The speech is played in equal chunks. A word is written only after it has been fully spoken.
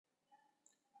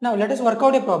Now let us work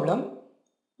out a problem.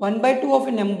 1 by 2 of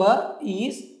a number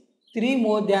is 3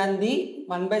 more than the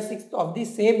 1 by 6 of the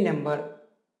same number.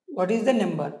 What is the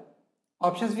number?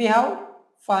 Options we have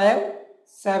 5,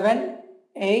 7,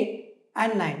 8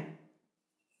 and 9.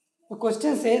 The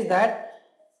question says that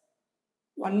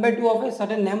 1 by 2 of a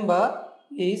certain number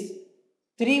is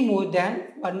 3 more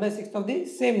than 1 by 6 of the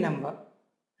same number.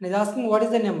 And is asking what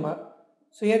is the number.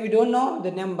 So here we don't know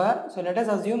the number. So let us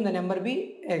assume the number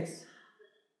be x.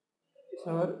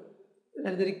 So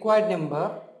let the required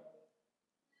number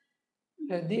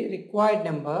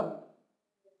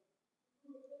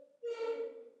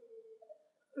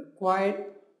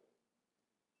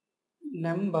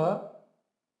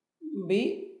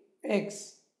be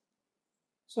x.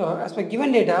 So as per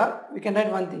given data, we can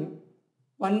write one thing.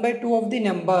 1 by 2 of the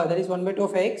number, that is 1 by 2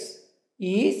 of x,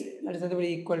 is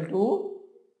equal to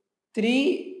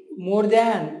 3 more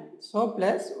than, so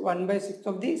plus 1 by 6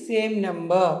 of the same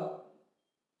number.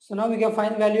 So now we can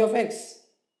find value of x.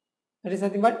 That is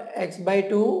nothing but x by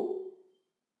 2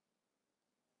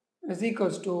 is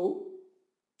equals to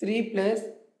 3 plus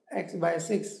x by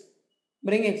 6.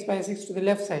 Bring x by 6 to the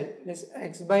left side. That is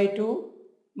x by 2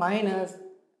 minus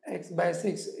x by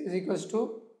 6 is equals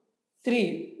to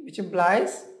 3, which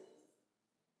implies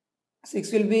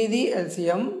 6 will be the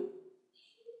LCM.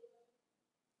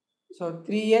 So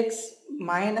 3x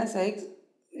minus x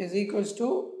is equals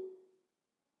to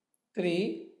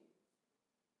 3.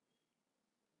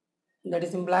 That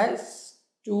is implies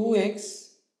 2x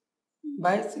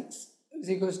by 6 is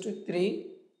equals to 3.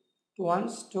 2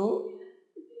 ones 2,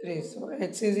 3. So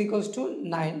x is equals to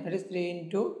 9. That is 3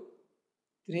 into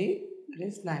 3. That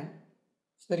is 9.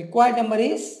 So the required number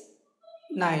is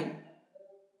 9.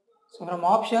 So from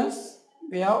options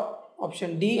we have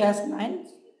option D as 9.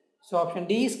 So option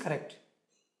D is correct.